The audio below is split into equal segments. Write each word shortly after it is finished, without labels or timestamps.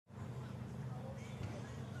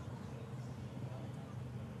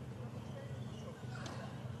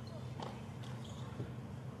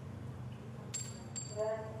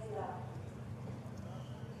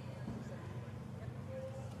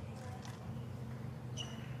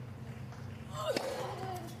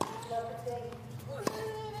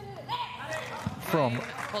From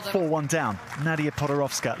 4-1 down, Nadia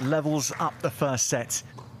Podoroska levels up the first set.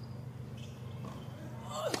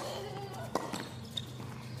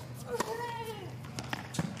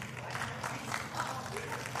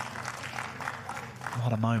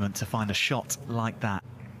 What a moment to find a shot like that.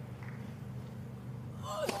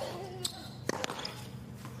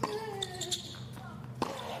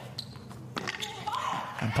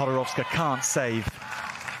 And Podoroska can't save,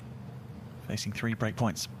 facing 3 break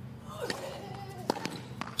points.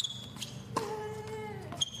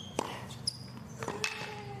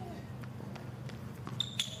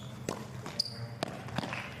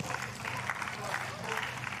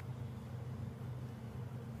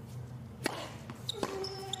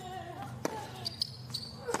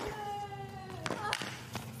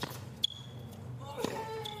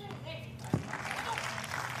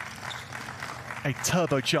 A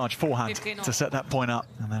turbocharged forehand to set that point up,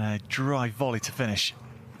 and then a dry volley to finish.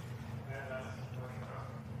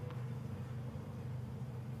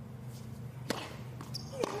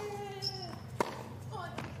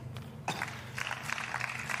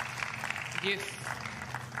 Yes.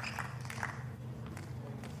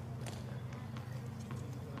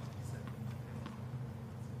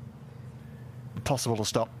 Impossible to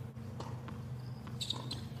stop.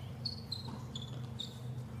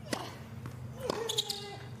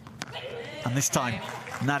 And this time,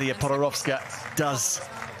 Nadia Podoroska does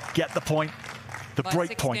get the point, the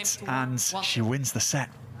break point, and she wins the set.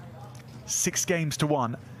 6 games to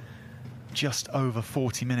 1, just over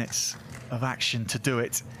 40 minutes of action to do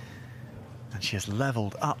it. And she has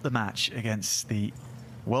leveled up the match against the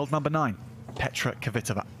world number 9, Petra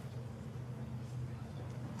Kvitova.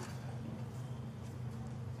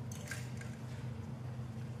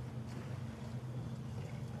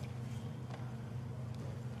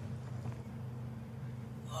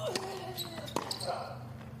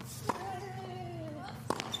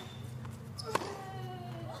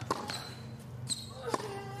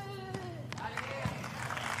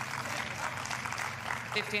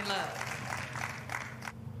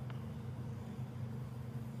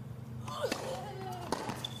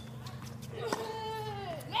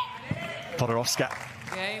 Podoroska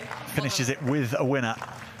finishes it with a winner.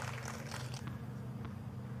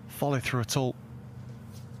 Follow through at all.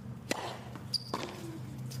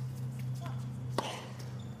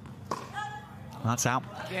 That's out.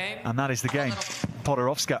 And that is the game.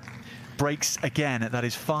 Podoroska breaks again. That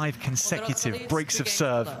is 5 consecutive breaks of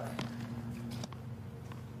serve.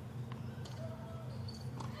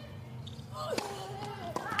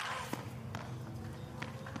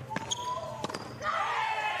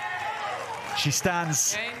 She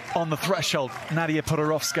stands on the threshold, Nadia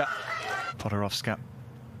Podoroska. Podoroska.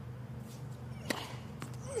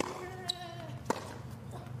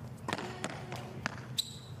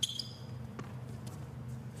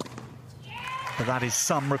 But that is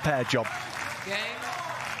some repair job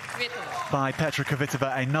by Petra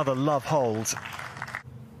Kvitova. Another love hold.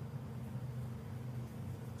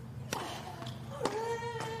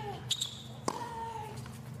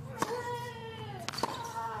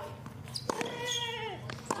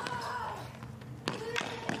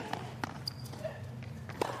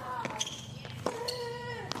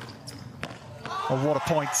 Oh, what a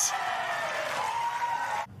point.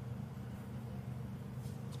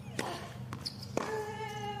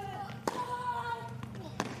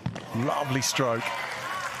 Lovely stroke.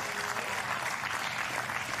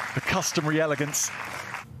 The customary elegance.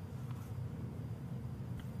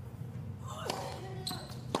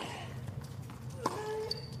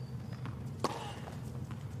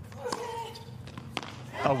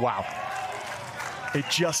 Oh, wow. It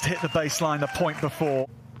just hit the baseline the point before.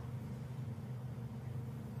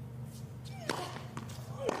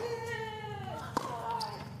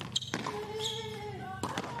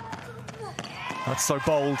 That's so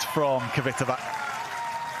bold from Kvitova,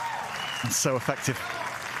 and so effective.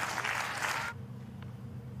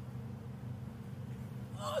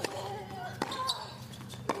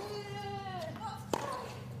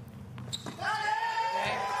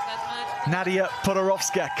 Nadia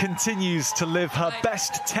Podoroska continues to live her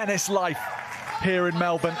best tennis life here in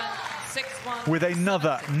Melbourne with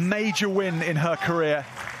another major win in her career,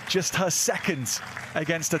 just her second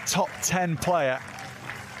against a top 10 player.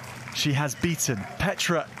 She has beaten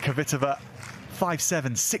Petra Kvitova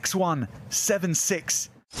 5-7, 6-1, 7-6